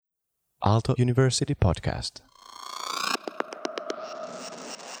Aalto University podcast.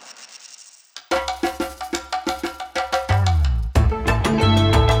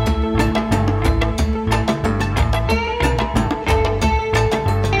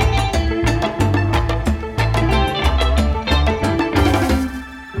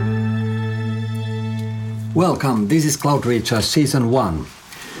 Welcome, this is Cloud Reachers Season 1.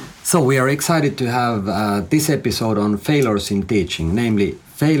 So we are excited to have this episode on failures in teaching, namely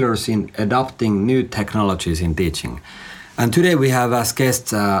failures in adopting new technologies in teaching. And today we have as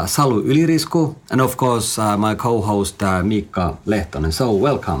guests Salu Ylirisku and of course my co-host Miikka Lehtonen. So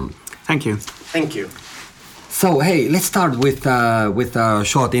welcome. Thank you. Thank you. So hey, let's start with a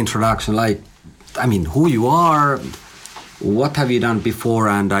short introduction, who you are, what have you done before,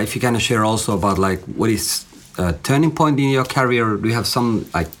 and if you can share also about what is a turning point in your career. Do you have some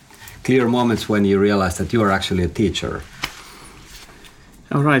clear moments when you realize that you are actually a teacher?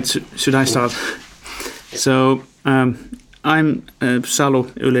 All right, should I start? So I'm Salu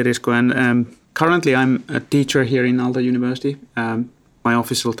Ylirisku, and currently I'm a teacher here in Aalto University. My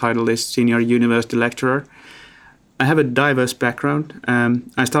official title is Senior University Lecturer. I have a diverse background.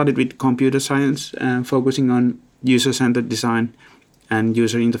 I started with computer science, focusing on user-centered design and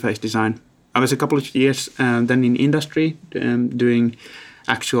user interface design. I was a couple of years then in industry doing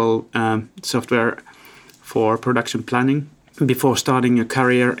actual software for production planning before starting a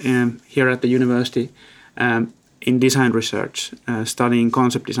career here at the university in design research, studying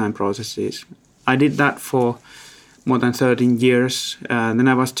concept design processes. I did that for more than 13 years. Then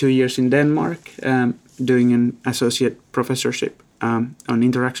I was 2 years in Denmark doing an associate professorship on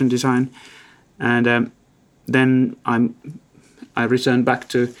interaction design. And then I returned back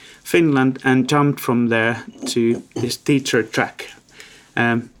to Finland and jumped from there to this teacher track.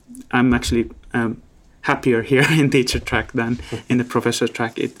 I'm actually happier here in teacher track than in the professor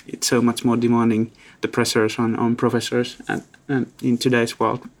track. It's so much more demanding, the pressures on professors and in today's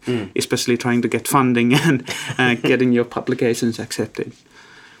world, especially trying to get funding and getting your publications accepted.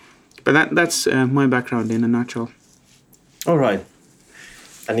 But that's my background in a nutshell. All right.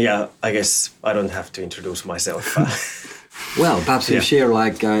 And yeah, I guess I don't have to introduce myself. Well, perhaps you share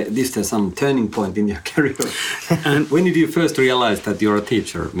this is some turning point in your career. And when did you first realize that you're a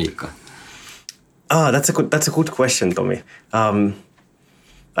teacher, Miikka? That's a good question, Tomi. I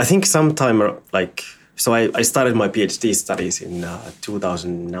think sometime I started my PhD studies in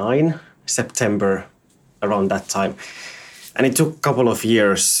 2009, September, around that time. And it took a couple of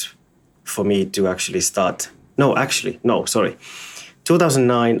years for me to actually start.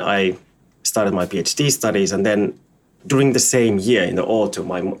 2009, I started my PhD studies, and then during the same year in the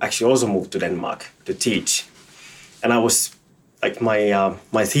autumn, I actually also moved to Denmark to teach. And I was my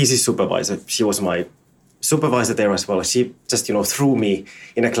thesis supervisor, she was my supervisor there as well. She just, threw me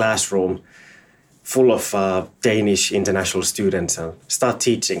in a classroom full of Danish international students and start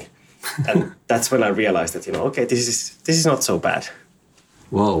teaching. And that's when I realized that, okay, this is not so bad.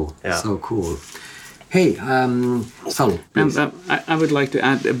 Whoa, yeah. So cool. Hey, Salu, please. I would like to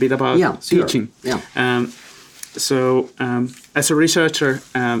add a bit about teaching. Sure. Yeah. So as a researcher,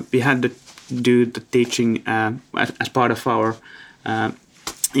 we had to do the teaching as part of our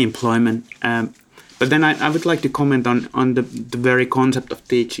employment. But then I would like to comment on the very concept of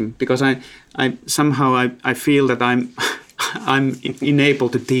teaching, because I somehow feel that I'm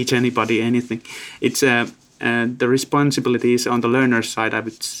enabled to teach anybody anything. It's the responsibilities on the learner's side. I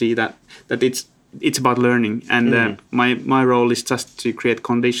would see that it's about learning, and my role is just to create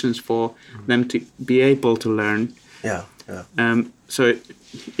conditions for them to be able to learn. Yeah. So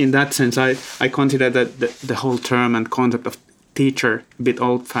in that sense, I consider that the whole term and concept of teacher a bit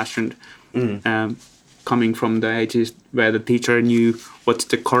old-fashioned, coming from the ages where the teacher knew what's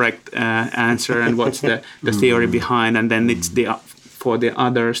the correct answer and what's the theory behind, and then it's for the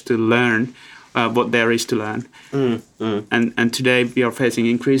others to learn what there is to learn. And today we are facing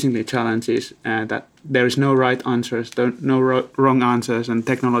increasingly challenges that there is no right answers, no wrong answers, and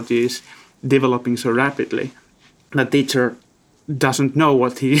technology is developing so rapidly that teacher doesn't know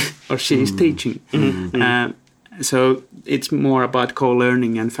what he or she is teaching. So it's more about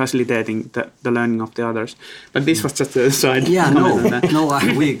co-learning and facilitating the learning of the others. But this was just a side. Yeah,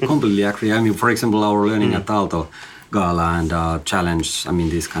 we completely agree. I mean, for example, our Learning at Aalto Gala and challenge,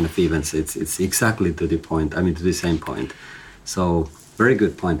 these kind of events, it's exactly to the point, to the same point. So, very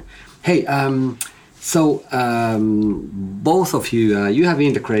good point. Hey, both of you, you have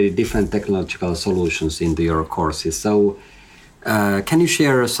integrated different technological solutions into your courses. So, can you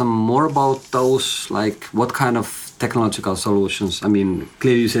share some more about those? What kind of technological solutions?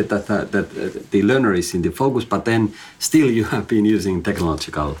 Clearly you said that the learner is in the focus, but then still you have been using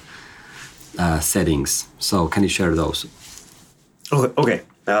technological settings. So can you share those? Okay.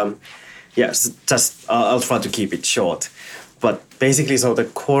 Yes, just I'll try to keep it short. But basically, so the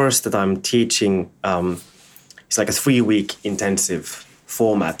course that I'm teaching is like a 3-week intensive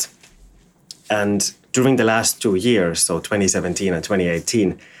format. And during the last 2 years, so 2017 and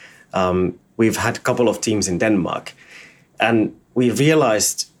 2018, we've had a couple of teams in Denmark. And we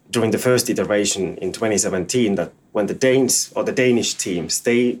realized during the first iteration in 2017 that when the Danes or the Danish teams,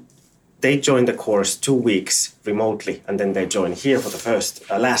 they joined the course 2 weeks remotely, and then they join here for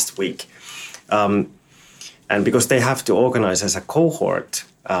the last week. And because they have to organize as a cohort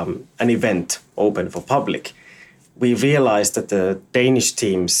an event open for public, we realized that the Danish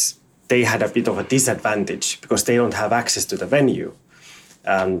teams, they had a bit of a disadvantage because they don't have access to the venue.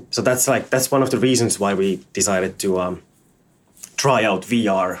 So that's one of the reasons why we decided to try out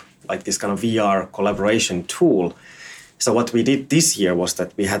VR, like this kind of VR collaboration tool. So what we did this year was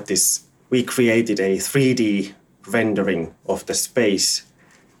that we created a 3D rendering of the space,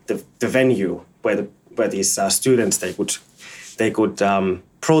 the venue where these students, they could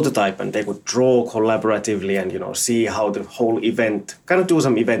prototype and they could draw collaboratively and, see how the whole event, kind of do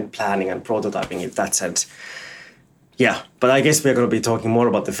some event planning and prototyping in that sense. Yeah, but I guess we're going to be talking more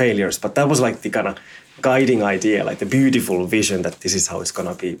about the failures, but that was like the kind of guiding idea, like the beautiful vision that this is how it's going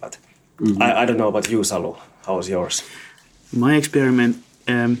to be. But I don't know about you, Salu. How's yours? My experiment,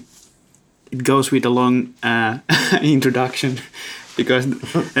 it goes with a long introduction because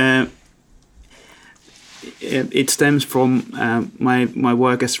it stems from my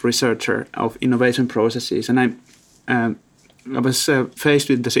work as researcher of innovation processes, and I was faced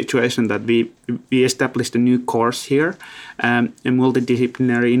with the situation that we established a new course here, a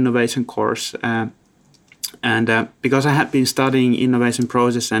multidisciplinary innovation course, and because I had been studying innovation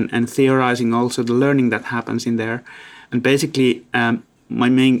process and theorizing also the learning that happens in there, and basically my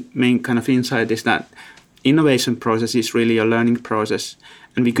main kind of insight is that innovation process is really a learning process,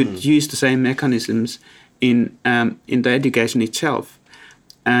 and we could use the same mechanisms in the education itself.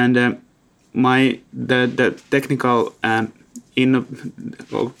 And the technical kind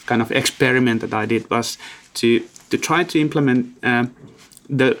of experiment that I did was to try to implement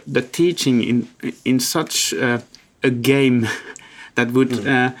the teaching in such a game that would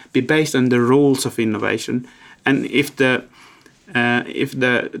be based on the rules of innovation, and if the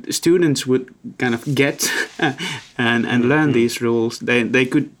students would kind of get and learn these rules, they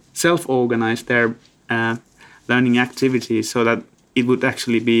could self-organize their learning activities so that it would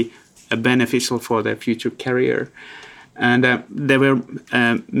actually be beneficial for their future career. And there were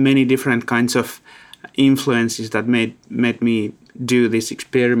many different kinds of influences that made me do this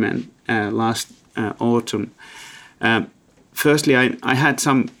experiment last autumn. Firstly, I had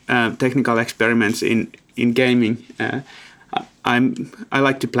some technical experiments in gaming. I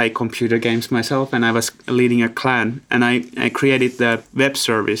like to play computer games myself, and I was leading a clan, and I created the web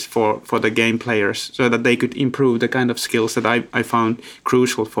service for the game players so that they could improve the kind of skills that I found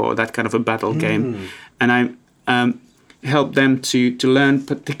crucial for that kind of a battle game. And I helped them to learn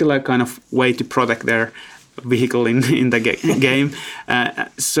particular kind of way to protect their vehicle in the game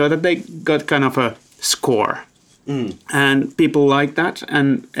so that they got kind of a score. And people like that,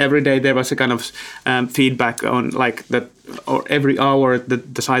 and every day there was a kind of feedback on like that, or every hour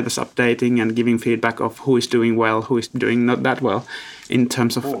the site was updating and giving feedback of who is doing well, who is doing not that well in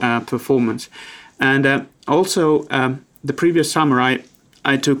terms of performance. And also the previous summer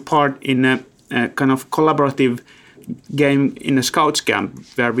I took part in a kind of collaborative game in a Scouts camp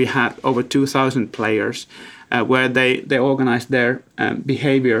where we had over 2,000 players where they organized their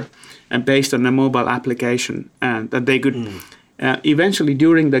behavior based on a mobile application, that they could eventually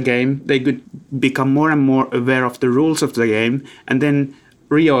during the game they could become more and more aware of the rules of the game and then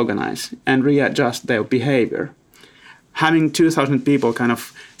reorganize and readjust their behavior. Having 2,000 people kind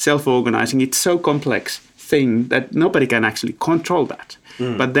of self-organizing, it's so complex thing that nobody can actually control that.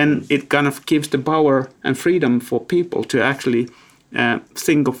 But then it kind of gives the power and freedom for people to actually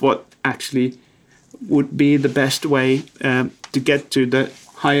think of what actually would be the best way to get to the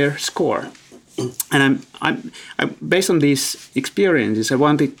higher score. And I'm based on these experiences, I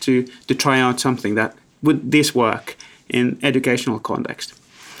wanted to try out something that would this work in educational context.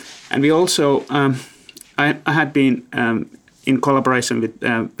 And we also, I had been in collaboration with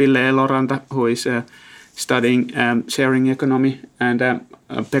Ville Eloranta, who is studying sharing economy, and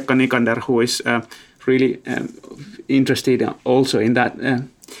Pekka Nikander, who is really interested also in that,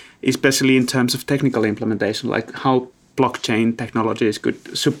 especially in terms of technical implementation, like how blockchain technologies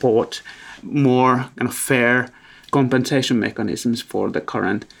could support more kind of fair compensation mechanisms for the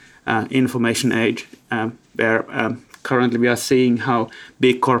current information age, where currently we are seeing how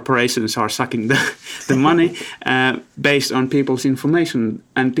big corporations are sucking the money based on people's information,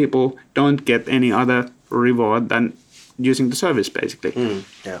 and people don't get any other reward than using the service, basically.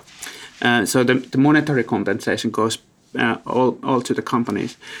 So the monetary compensation goes all to the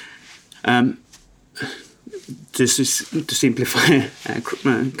companies. To simplify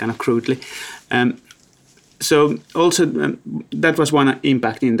kind of crudely. So also that was one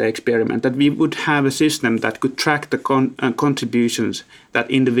impact in the experiment, that we would have a system that could track the contributions that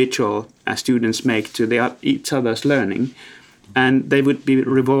individual students make to each other's learning, and they would be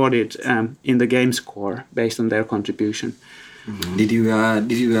rewarded in the game score based on their contribution. Did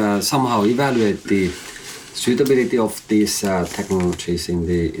you somehow evaluate the suitability of these technologies in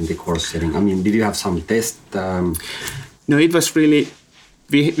the course setting? I mean, did you have some test? No, it was really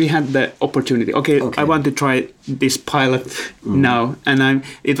we had the opportunity. Okay, I want to try this pilot now, and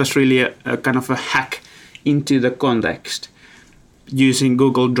it was really a kind of a hack into the context, using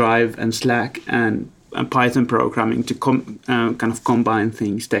Google Drive and Slack and Python programming to kind of combine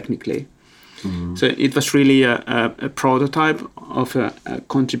things technically. So it was really a prototype of a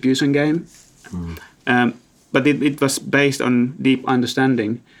contribution game. But it was based on deep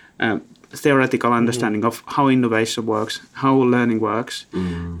understanding, theoretical understanding of how innovation works, how learning works.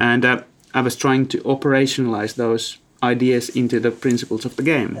 And I was trying to operationalize those ideas into the principles of the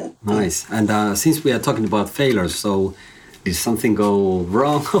game. Nice. And since we are talking about failures, so did something go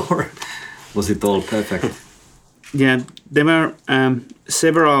wrong or was it all perfect? Yeah, there were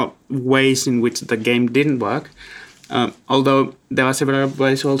several ways in which the game didn't work, although there are several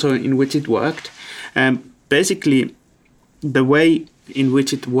ways also in which it worked. Basically, the way in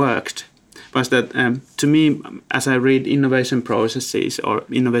which it worked was that, to me, as I read innovation processes or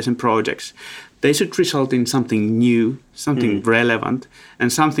innovation projects, they should result in something new, something relevant,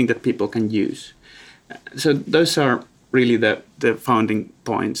 and something that people can use. So those are really the founding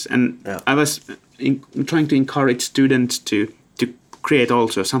points. And I was trying to encourage students to create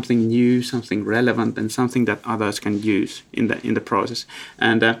also something new, something relevant, and something that others can use in the process.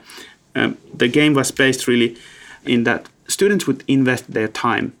 And the game was based really in that students would invest their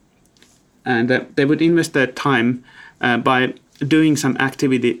time, and they would invest their time by doing some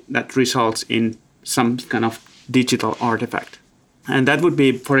activity that results in some kind of digital artifact. And that would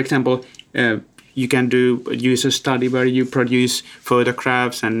be, for example, you can do a user study where you produce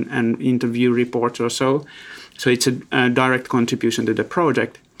photographs and interview reports or so. So it's a direct contribution to the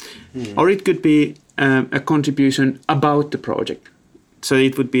project. Or it could be a contribution about the project. So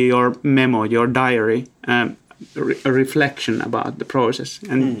it would be your memo, your diary, a reflection about the process,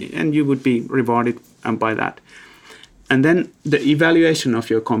 and you would be rewarded by that. And then the evaluation of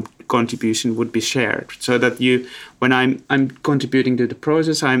your contribution would be shared, so that when I'm contributing to the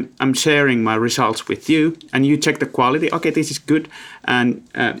process, I'm sharing my results with you, and you check the quality. Okay, this is good, and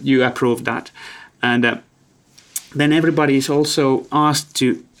you approve that. And then everybody is also asked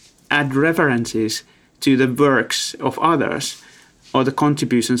to add references to the works of others, or the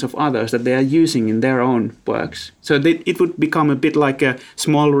contributions of others that they are using in their own works. So it would become a bit like a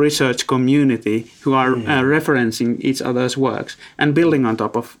small research community who are referencing each other's works and building on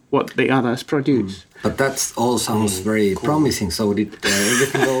top of what the others produce. But that all sounds very promising. So did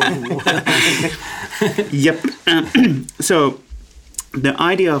everything go? Yep. So the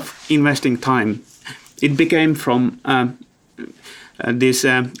idea of investing time, it became from this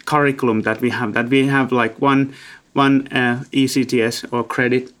curriculum that we have like one ECTS or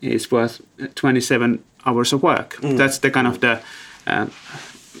credit is worth 27 hours of work. That's the kind of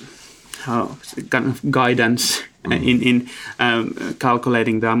guidance in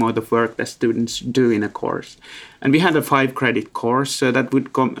calculating the amount of work that students do in a course. And we had a 5-credit course, so that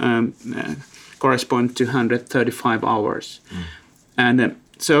would correspond to 135 hours. And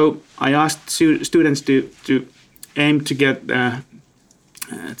so I asked students to aim to get.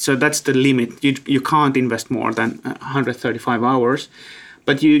 So that's the limit. You can't invest more than 135 hours,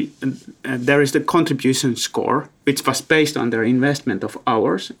 but there is the contribution score, which was based on their investment of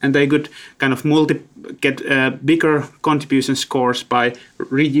hours, and they could kind of get bigger contribution scores by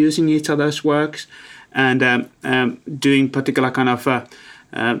reusing each other's works and doing particular kind of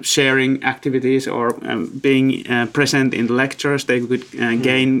sharing activities or being present in the lectures. They could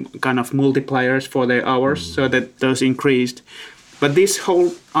gain kind of multipliers for their hours, so that those increased. But this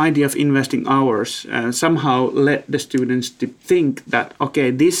whole idea of investing hours somehow led the students to think that, okay,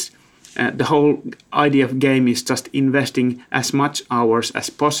 the whole idea of game is just investing as much hours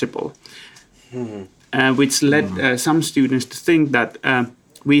as possible, which led some students to think that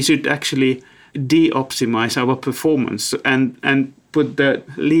we should actually de-optimize our performance and put the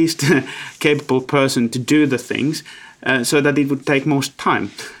least capable person to do the things, so that it would take most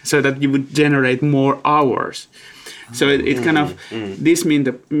time, so that you would generate more hours. So it kind of, this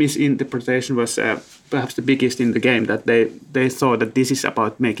misinterpretation was perhaps the biggest in the game, that they thought that this is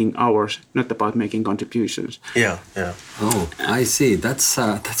about making hours, not about making contributions. Yeah. Oh, I see. That's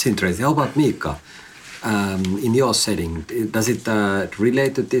interesting. How about Miikka? In your setting, does it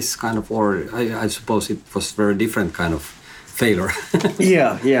relate to this kind of, or I suppose it was very different kind of failure?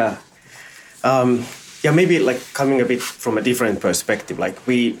 Yeah. Maybe like coming a bit from a different perspective. Like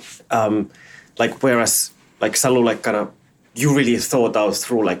we, whereas like Salu, like kind of, you really thought out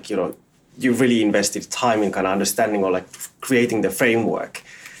through, like, you know, you really invested time in kind of understanding or like creating the framework.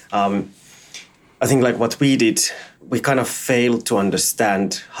 I think like what we did, we kind of failed to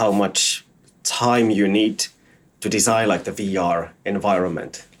understand how much time you need to design like the VR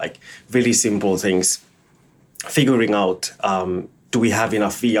environment, like really simple things, figuring out, do we have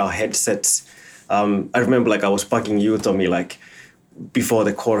enough VR headsets? I remember like I was bugging you, Tomi, like before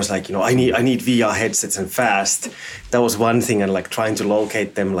the course, like, you know, I need VR headsets and fast. That was one thing, and like trying to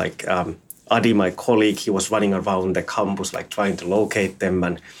locate them, like Adi, my colleague, he was running around the campus, like trying to locate them.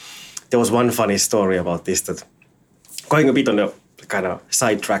 And there was one funny story about this, that going a bit on the kind of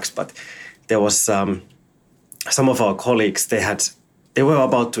side tracks, but there was some of our colleagues, they were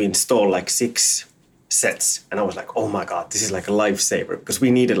about to install like 6 sets. And I was like, oh my God, this is like a lifesaver, because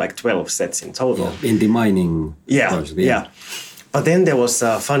we needed like 12 sets in total. Yeah, in the mining project. Yeah. But then there was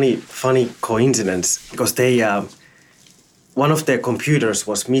a funny coincidence, because one of their computers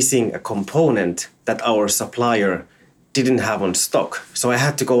was missing a component that our supplier didn't have on stock. So I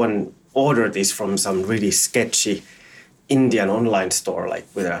had to go and order this from some really sketchy Indian online store, like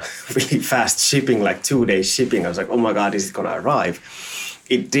with a really fast shipping, like 2-day shipping. I was like, oh my God, is it gonna arrive?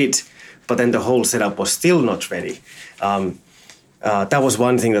 It did, but then the whole setup was still not ready. That was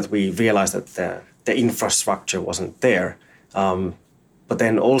one thing that we realized, that the infrastructure wasn't there. But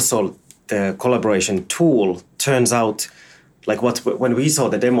then also the collaboration tool turns out, like when we saw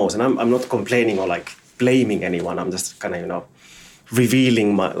the demos, and I'm not complaining or like blaming anyone, I'm just kind of, you know,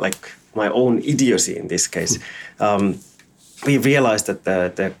 revealing my own idiocy in this case. We realized that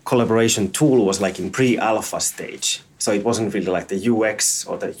the collaboration tool was like in pre-alpha stage. So it wasn't really like the UX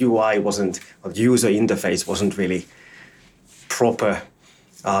or the UI or the user interface wasn't really proper.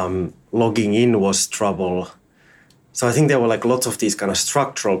 Logging in was trouble. So I think there were like lots of these kind of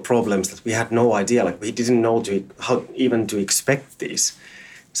structural problems that we had no idea, like we didn't know how even to expect these.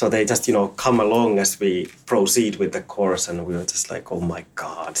 So they just, you know, come along as we proceed with the course, and we were just like, oh my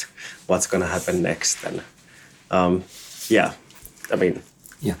God, what's going to happen next? And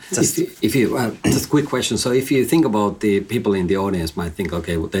just a quick question. So if you think about the people in the audience might think,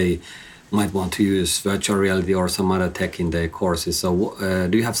 okay, they might want to use virtual reality or some other tech in their courses. So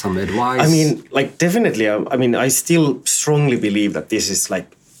do you have some advice? I mean, like definitely. I still strongly believe that this is like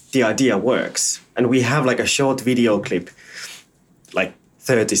the idea works. And we have like a short video clip, like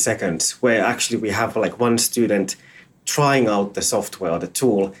 30 seconds, where actually we have like one student trying out the software or the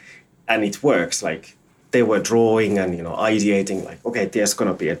tool, and it works. Like they were drawing and, you know, ideating, like, okay, there's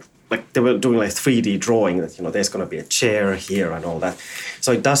going to be they were doing like 3D drawing that, you know, there's going to be a chair here and all that.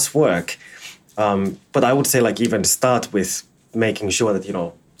 So it does work. But I would say like even start with making sure that, you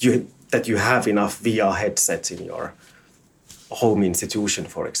know, that you have enough VR headsets in your home institution,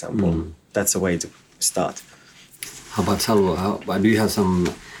 for example. That's a way to start. How about Salu? Do you have some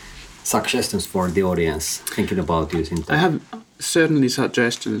suggestions for the audience thinking about using tech? I have certainly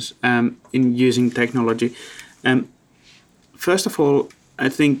suggestions in using technology. First of all, I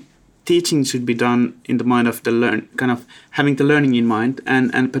think teaching should be done in the mind of the kind of having the learning in mind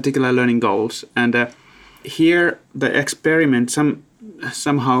and particular learning goals. And here the experiment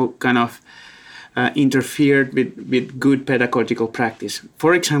somehow kind of interfered with good pedagogical practice.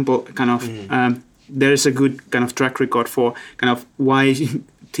 For example, kind of there is a good kind of track record for kind of why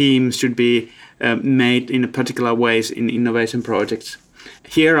teams should be made in particular ways in innovation projects.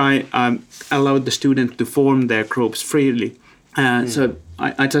 Here I allowed the students to form their groups freely. So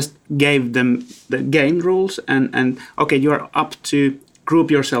I just gave them the game rules and okay, you are up to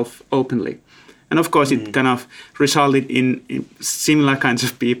group yourself openly. And of course, it kind of resulted in similar kinds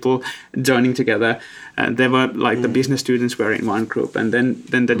of people joining together. There were like the business students were in one group, and then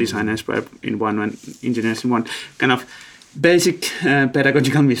the designers were in one, and engineers in one. Kind of basic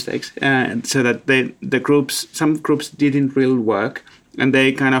pedagogical mistakes, so that some groups didn't really work, and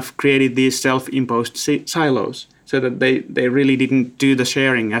they kind of created these self-imposed silos, so that they really didn't do the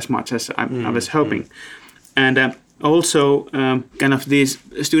sharing as much as I was hoping. And also, kind of these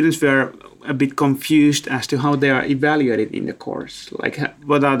students were a bit confused as to how they are evaluated in the course. Like,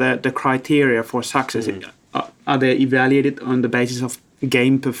 what are the criteria for success? are they evaluated on the basis of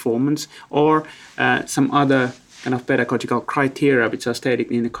game performance or some other kind of pedagogical criteria which are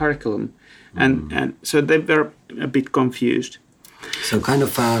stated in the curriculum? And so they were a bit confused. So kind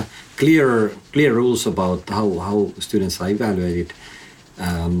of clear rules about how students are evaluated.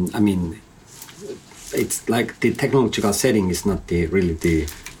 I mean, it's like the technological setting is not really the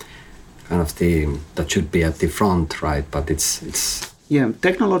kind of that should be at the front, right? But it's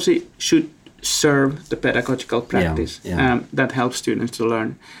technology should serve the pedagogical practice that helps students to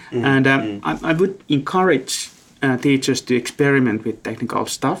learn. And I would encourage teachers to experiment with technical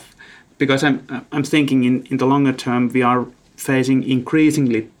stuff, because I'm thinking in the longer term we are facing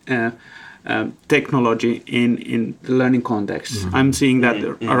increasingly technology in the learning context. I'm seeing that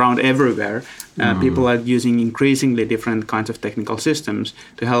around everywhere. People are using increasingly different kinds of technical systems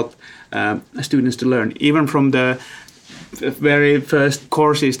to help students to learn, even from the very first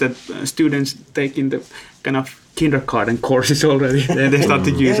courses that students take in the kind of kindergarten courses already. They start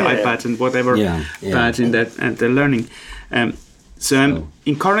to use iPads and whatever pads in that and they're learning. So I'm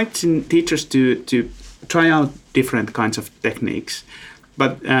encouraging teachers to try out different kinds of techniques,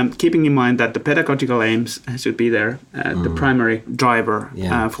 but keeping in mind that the pedagogical aims should be there, the primary driver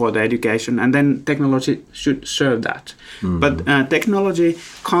for the education, and then technology should serve that. But technology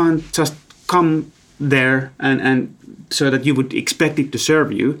can't just come there and so that you would expect it to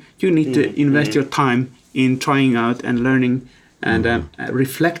serve you. You need to invest your time in trying out and learning and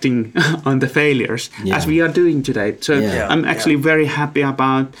reflecting on the failures as we are doing today. So I'm actually very happy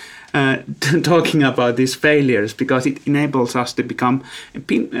about talking about these failures, because it enables us to become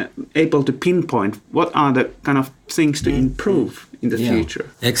able to pinpoint what are the kind of things to improve in the future.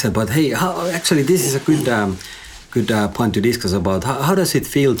 Excellent. But hey, actually this is a good point to discuss about. How does it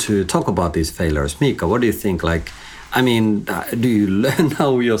feel to talk about these failures? Miikka, what do you think? Like, I mean, do you learn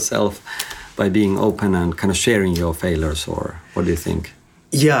now yourself by being open and kind of sharing your failures, or what do you think?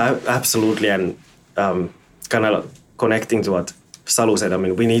 Yeah, absolutely. And kind of connecting to what Salu said, I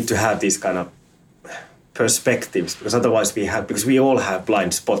mean, we need to have these kind of perspectives, because otherwise because we all have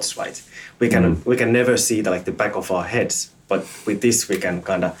blind spots, right? We can never see the back of our heads, but with this we can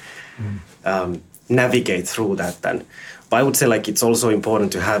kind of navigate through that. And but I would say it's also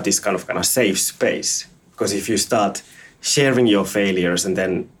important to have this kind of safe space, because if you start sharing your failures and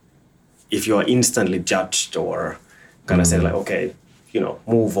then if you are instantly judged or kind of say okay,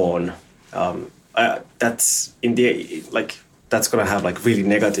 move on, that's in the that's going to have really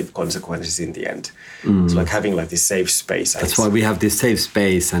negative consequences in the end. So having this safe space. That's why we have this safe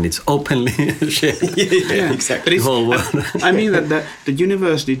space and it's openly shared. Exactly. The whole world. I mean that the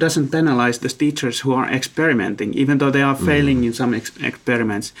university doesn't penalize the teachers who are experimenting, even though they are failing in some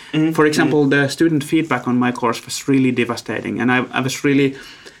experiments. For example, the student feedback on my course was really devastating, and I was really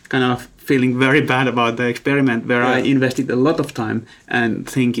kind of feeling very bad about the experiment where I invested a lot of time and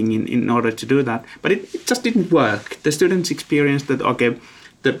thinking in order to do that. But it just didn't work. The students experienced that, okay,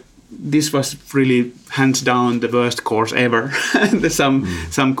 this was really hands down the worst course ever.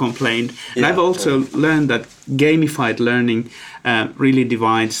 Some complained. And I've also learned that gamified learning really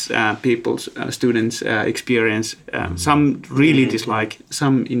divides students' experience. Some really dislike,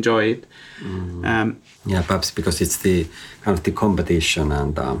 some enjoy it. Perhaps because it's the kind of the competition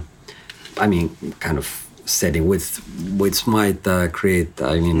and kind of setting which might create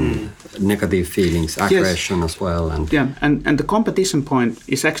negative feelings, aggression as well. And the competition point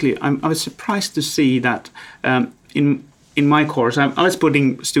is actually, I was surprised to see that in my course I was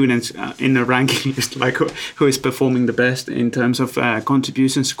putting students in a ranking list, who is performing the best in terms of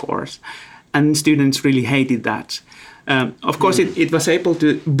contribution scores, and students really hated that. Of course, it was able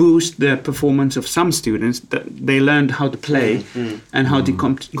to boost the performance of some students. That they learned how to play and how to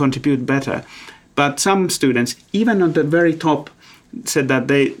contribute better. But some students, even on the very top, said that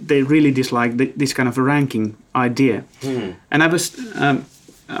they really disliked this kind of a ranking idea. And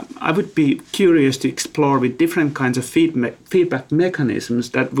I would be curious to explore with different kinds of feedback mechanisms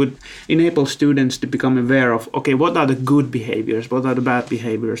that would enable students to become aware of, okay, what are the good behaviors, what are the bad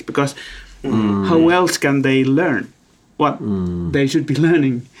behaviors? Because how else can they learn what they should be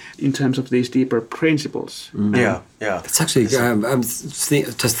learning in terms of these deeper principles? That's actually, I'm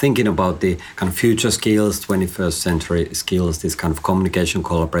just thinking about the kind of future skills, 21st century skills, this kind of communication,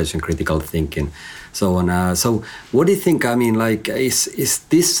 collaboration, critical thinking, so on. So what do you think? I mean, is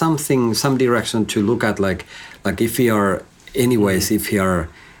this some direction to look at, if we are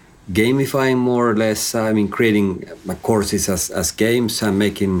gamifying more or less, creating courses as games and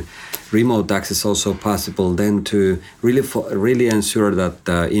making remote access also possible, then to really ensure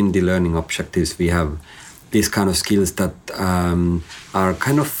that in the learning objectives we have these kind of skills that are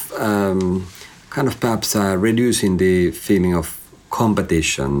kind of kind of perhaps reducing the feeling of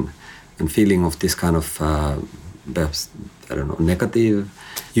competition and feeling of this kind of perhaps, I don't know, negative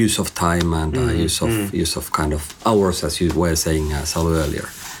use of time and use of kind of hours, as you were saying, Salu, earlier.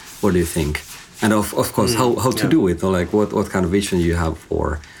 What do you think? And of course, how to do it, or like what kind of vision you have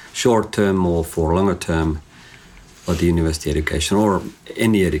for short term or for longer term, or the university education or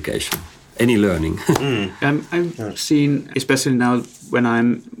any education, any learning. I've seen, especially now when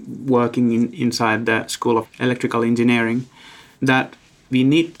I'm working inside the School of Electrical Engineering, that we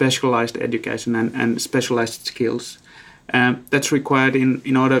need specialized education and specialized skills. That's required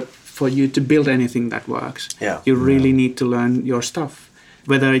in order for you to build anything that works. You really need to learn your stuff.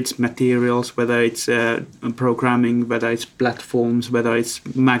 Whether it's materials, whether it's programming, whether it's platforms, whether it's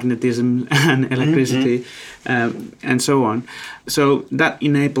magnetism and electricity, and so on. So that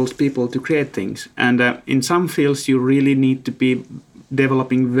enables people to create things. And in some fields, you really need to be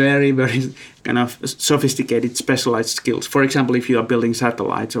developing very, very kind of sophisticated, specialized skills. For example, if you are building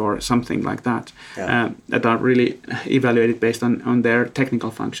satellites or something like that, that are really evaluated based on their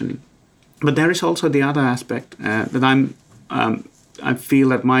technical functioning. But there is also the other aspect that I feel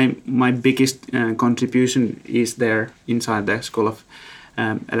that my biggest contribution is there inside the School of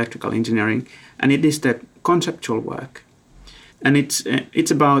Electrical Engineering, and it is the conceptual work. And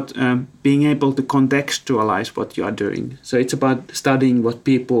it's about being able to contextualize what you are doing. So it's about studying what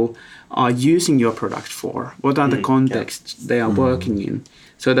people are using your product for. What are the contexts they are working in,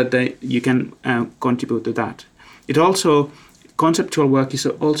 so that you can contribute to that. It also, conceptual work is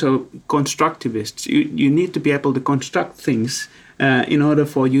also constructivist. You need to be able to construct things in order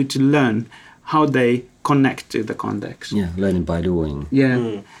for you to learn how they connect to the context. Yeah, learning by doing.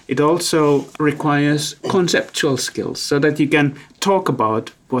 Yeah. It also requires conceptual skills so that you can talk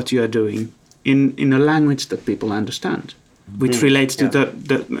about what you are doing in a language that people understand, which relates to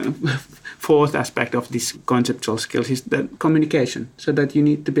the fourth aspect of this conceptual skills is the communication, so that you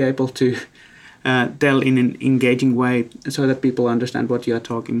need to be able to tell in an engaging way so that people understand what you are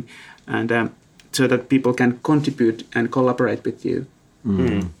talking, and so that people can contribute and collaborate with you.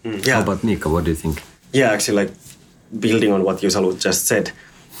 How about Miikka, what do you think? Yeah, actually, like building on what you, Salu, just said,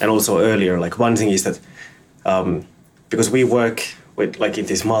 and also earlier, like one thing is that because we work with like in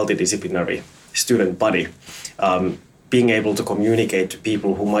this multidisciplinary student body, being able to communicate to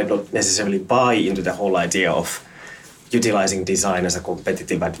people who might not necessarily buy into the whole idea of utilizing design as a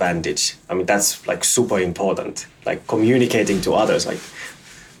competitive advantage. I mean, that's like super important, like communicating to others. Like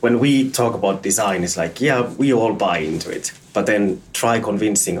when we talk about design, it's like, yeah, we all buy into it, but then try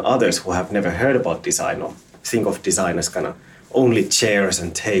convincing others who have never heard about design or think of design as kind of only chairs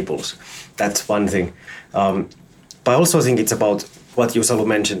and tables. That's one thing. But I also think it's about what you, Salu,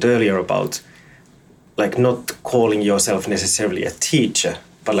 mentioned earlier about like not calling yourself necessarily a teacher,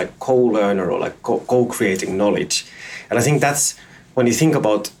 but like co-learner or like co-creating knowledge. And I think that's when you think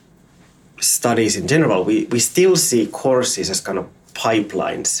about studies in general, we still see courses as kind of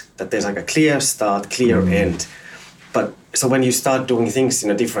pipelines, that there's like a clear start, clear end. But so when you start doing things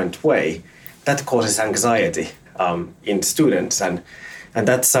in a different way, that causes anxiety in students. And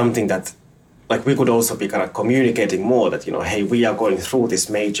that's something that like we could also be kind of communicating more that, you know, hey, we are going through this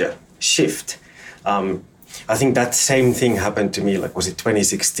major shift. I think that same thing happened to me, like was it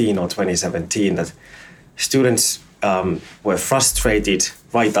 2016 or 2017, that students were frustrated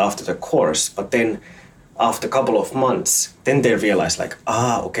right after the course, but then after a couple of months, then they realized like,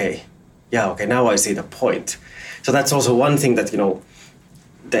 okay, now I see the point. So that's also one thing that, you know,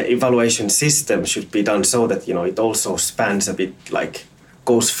 the evaluation system should be done so that, you know, it also spans a bit, like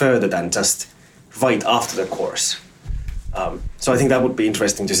goes further than just right after the course. So I think that would be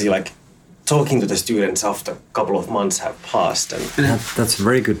interesting to see, like talking to the students after a couple of months have passed. And that's a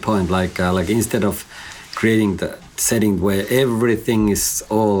very good point. Like instead of creating the setting where everything is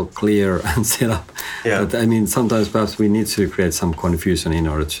all clear and set up. Yeah. But I mean, sometimes perhaps we need to create some confusion in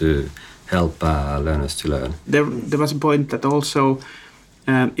order to help learners to learn. There was a point that also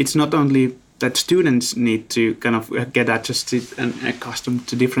it's not only that students need to kind of get adjusted and accustomed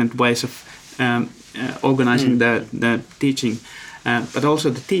to different ways of organizing the teaching, but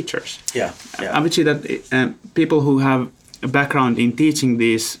also the teachers. Yeah. I would say that people who have a background in teaching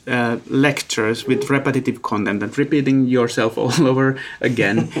these lectures with repetitive content and repeating yourself all over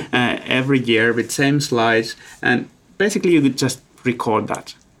again every year with same slides, and basically you could just record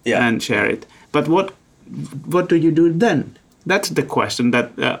that and share it. But what do you do then? That's the question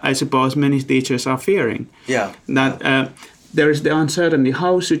that I suppose many teachers are fearing. Yeah. That there is the uncertainty.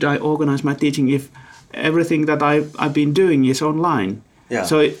 How should I organize my teaching if everything that I've been doing is online? Yeah.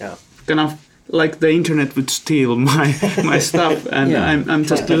 So kind of like the internet would steal my stuff, and I'm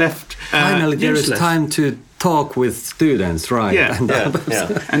just left. Finally, there is useless. time to talk with students, right? Yeah,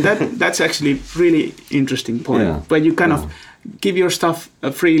 and that's actually really interesting point, where you kind of give your stuff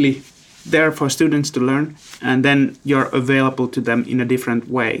freely there for students to learn, and then you're available to them in a different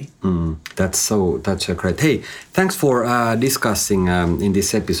way. That's a great. Hey, thanks for discussing in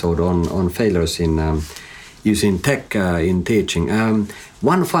this episode on failures in using tech in teaching.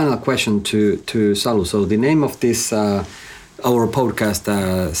 One final question to Salu. So the name of this our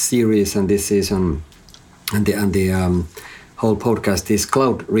podcast series and this season and the whole podcast is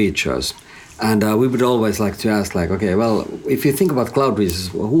Cloud Reachers. And we would always like to ask, like, okay, well, if you think about Cloud Reachers,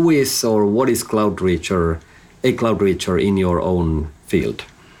 who is or what is a Cloud Reacher in your own field?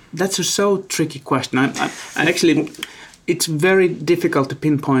 That's a so tricky question. I actually, it's very difficult to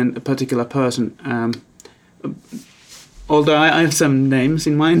pinpoint a particular person. Although I have some names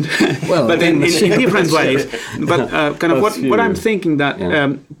in mind, well, but in different ways. But kind of what I'm thinking that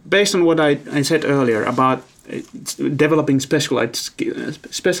based on what I said earlier about developing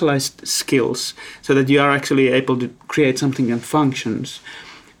specialized skills so that you are actually able to create something that functions.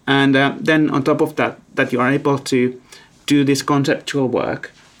 And then on top of that you are able to do this conceptual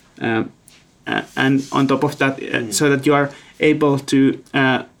work. And on top of that, so that you are able to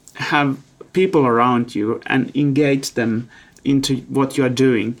have people around you and engage them into what you are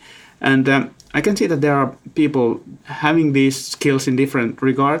doing. And I can see that there are people having these skills in different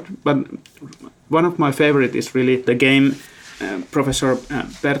regard, but one of my favorite is really the game professor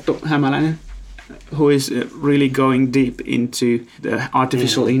Perttu Hämäläinen, who is really going deep into the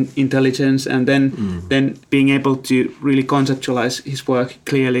artificial intelligence, and then being able to really conceptualize his work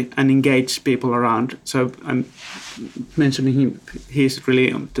clearly and engage people around. So I'm mentioning him; he's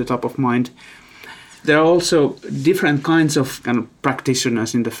really on the top of mind. There are also different kinds of kind of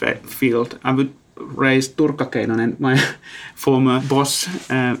practitioners in the field. I would raise Turkka Keinonen, my former boss,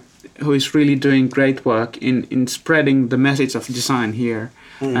 who is really doing great work in spreading the message of design here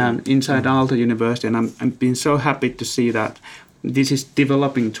inside Aalto University. And I'm been so happy to see that this is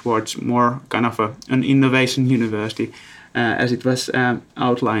developing towards more kind of an innovation university, as it was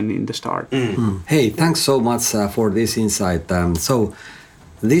outlined in the start. Hey, thanks so much for this insight. So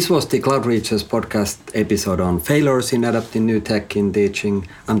this was the Cloud Reachers podcast episode on failures in adapting new tech in teaching.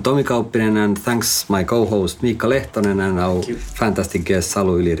 I'm Tomi Kauppinen, and thanks my co-host Miikka Lehtonen and our fantastic guest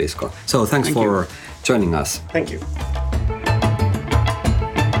Salu Ylirisku. So thanks for joining us. Thank you.